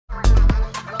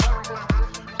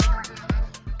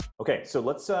Okay, so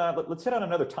let's hit on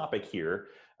another topic here.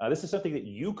 This is something that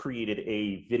you created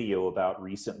a video about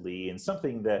recently, and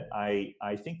something that I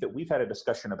think that we've had a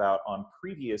discussion about on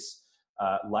previous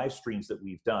live streams that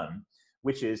we've done,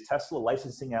 which is Tesla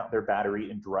licensing out their battery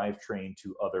and drivetrain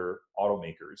to other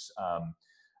automakers.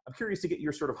 I'm curious to get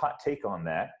your sort of hot take on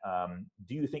that.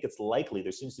 Do you think it's likely?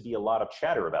 There seems to be a lot of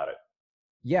chatter about it.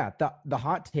 Yeah, the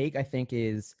hot take I think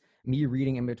is me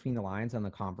reading in between the lines on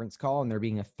the conference call and there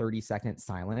being a 30-second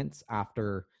silence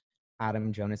after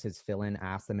Adam Jonas's fill-in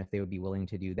asked them if they would be willing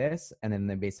to do this, and then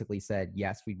they basically said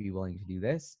yes, we'd be willing to do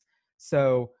this.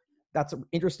 So that's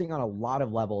interesting on a lot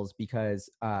of levels because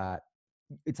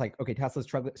it's like, okay, Tesla's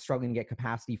struggling to get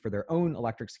capacity for their own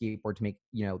electric skateboard to make,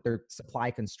 their supply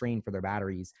constrained for their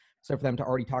batteries. So for them to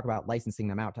already talk about licensing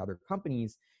them out to other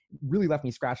companies really left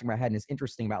me scratching my head. And it's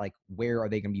interesting about like, where are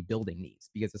they going to be building these?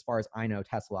 Because as far as I know,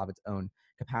 Tesla will have its own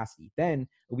capacity. Then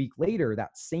a week later,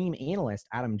 that same analyst,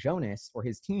 Adam Jonas, or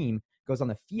his team goes on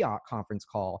the Fiat conference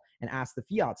call and asks the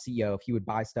Fiat CEO if he would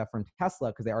buy stuff from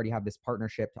Tesla because they already have this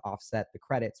partnership to offset the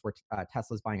credits where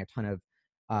Tesla's buying a ton of,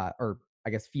 or I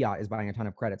guess Fiat is buying a ton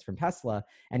of credits from Tesla.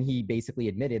 And he basically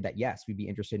admitted that, yes, we'd be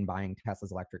interested in buying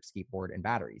Tesla's electric skateboard and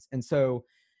batteries. And so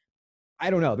I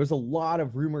don't know. There's a lot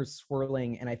of rumors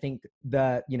swirling. And I think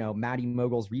Matty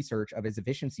Mogul's research of his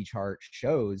efficiency chart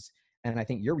shows, and I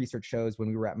think your research shows when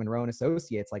we were at Monroe and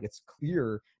Associates, like it's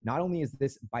clear, not only is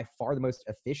this by far the most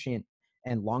efficient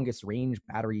and longest range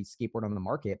battery skateboard on the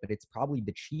market, but it's probably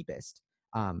the cheapest.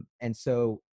 And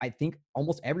so I think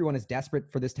almost everyone is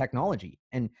desperate for this technology,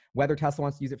 and whether Tesla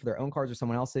wants to use it for their own cars or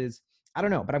someone else's, I don't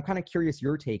know, but I'm kind of curious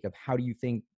your take of how do you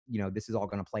think, this is all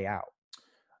going to play out?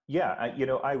 Yeah,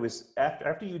 I was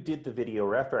after you did the video,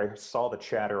 or after I saw the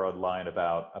chatter online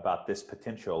about this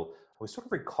potential, I was sort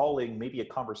of recalling maybe a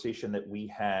conversation that we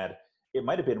had. It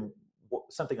might have been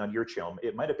something on your channel.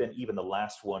 It might have been even the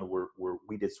last one where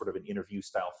we did sort of an interview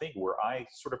style thing where I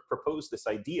sort of proposed this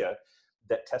idea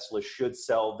that Tesla should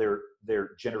sell their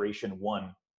Generation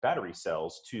 1 battery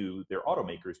cells to their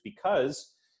automakers,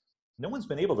 because no one's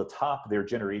been able to top their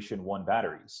Generation 1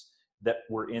 batteries that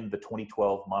were in the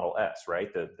 2012 Model S,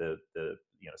 right? The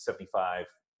 75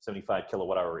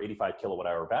 kilowatt hour, 85 kilowatt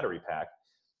hour battery pack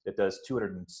that does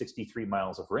 263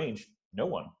 miles of range. No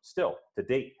one still to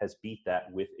date has beat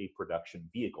that with a production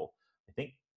vehicle. I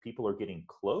think people are getting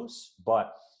close,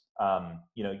 but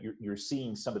you're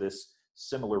seeing some of this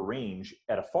similar range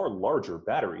at a far larger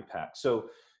battery pack. So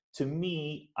to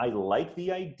me, I like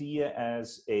the idea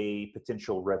as a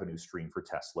potential revenue stream for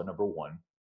Tesla, number one.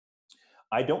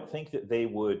 I don't think that they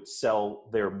would sell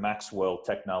their Maxwell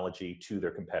technology to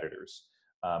their competitors.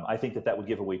 I think that would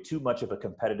give away too much of a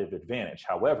competitive advantage.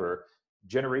 However,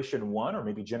 Generation 1 or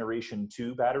maybe Generation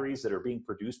 2 batteries that are being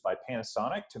produced by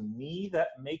Panasonic, to me, that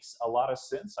makes a lot of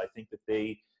sense. I think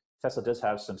that Tesla does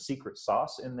have some secret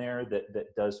sauce in there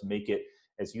that does make it,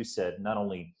 as you said, not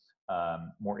only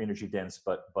more energy dense,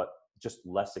 but just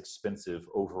less expensive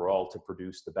overall to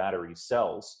produce the battery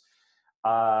cells.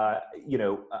 I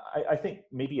think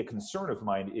maybe a concern of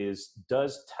mine is,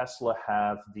 does Tesla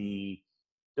have the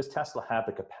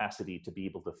capacity to be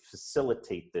able to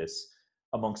facilitate this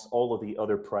amongst all of the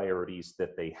other priorities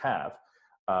that they have?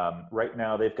 Right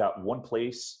now, they've got one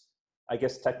place, I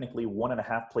guess technically one and a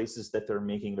half places that they're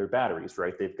making their batteries,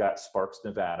 right? They've got Sparks,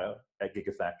 Nevada at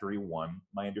Gigafactory 1.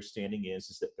 My understanding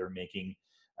is that they're making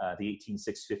the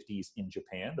 18650s in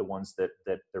Japan, the ones that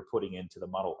they're putting into the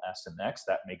Model S and X.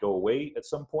 That may go away at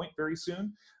some point very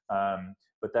soon,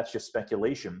 but that's just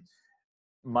speculation.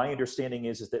 My understanding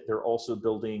is that they're also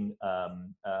building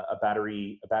a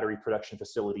battery production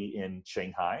facility in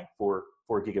Shanghai for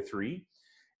Giga 3.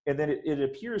 And then it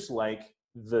appears like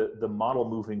the model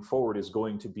moving forward is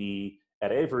going to be,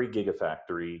 at every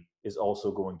Gigafactory is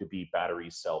also going to be battery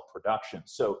cell production.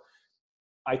 So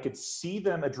I could see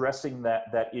them addressing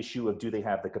that issue of, do they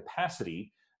have the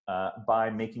capacity, by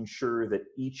making sure that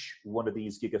each one of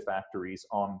these gigafactories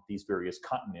on these various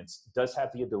continents does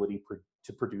have the ability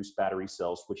to produce battery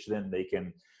cells, which then they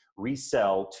can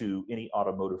resell to any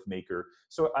automotive maker.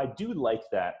 So I do like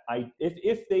that.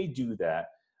 If they do that,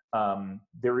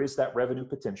 there is that revenue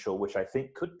potential, which I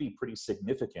think could be pretty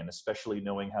significant, especially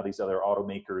knowing how these other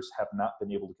automakers have not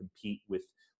been able to compete with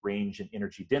range and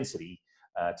energy density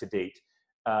to date.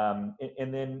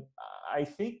 And then I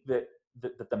think that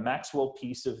the Maxwell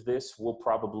piece of this will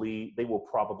probably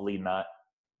not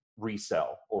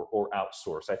resell or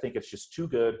outsource. I think it's just too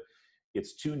good.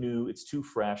 It's too new. It's too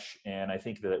fresh. And I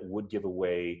think that it would give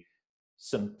away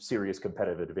some serious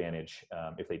competitive advantage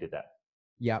if they did that.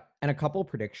 Yeah. And a couple of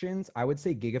predictions. I would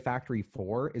say Gigafactory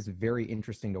 4 is very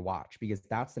interesting to watch because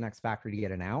that's the next factory to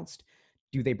get announced.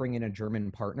 Do they bring in a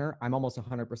German partner? I'm almost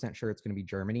 100% sure it's going to be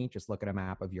Germany. Just look at a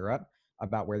map of Europe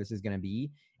about where this is going to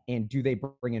be. And do they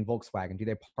bring in Volkswagen? Do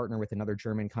they partner with another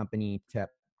German company to,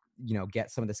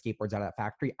 get some of the skateboards out of that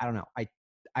factory? I don't know.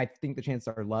 I think the chances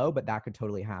are low, but that could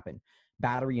totally happen.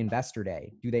 Battery Investor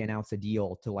Day. Do they announce a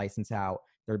deal to license out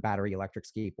their battery electric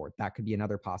skateboard? That could be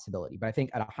another possibility. But I think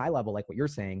at a high level, like what you're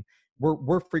saying,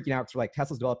 we're freaking out because like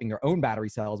Tesla's developing their own battery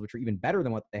cells, which are even better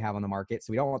than what they have on the market.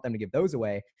 So we don't want them to give those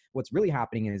away. What's really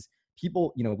happening is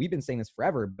people, we've been saying this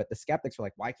forever, but the skeptics are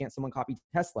like, why can't someone copy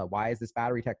Tesla? Why is this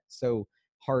battery tech so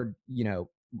hard?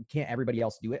 Can't everybody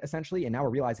else do it essentially? And now we're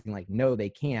realizing like, no, they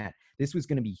can't. This was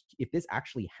going to be, if this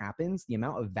actually happens, the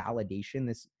amount of validation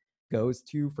this goes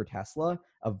to for Tesla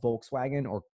of Volkswagen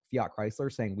or Fiat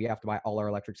Chrysler saying we have to buy all our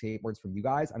electric skateboards from you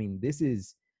guys. I mean, this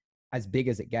is as big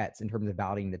as it gets in terms of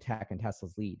validating the tech and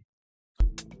Tesla's lead.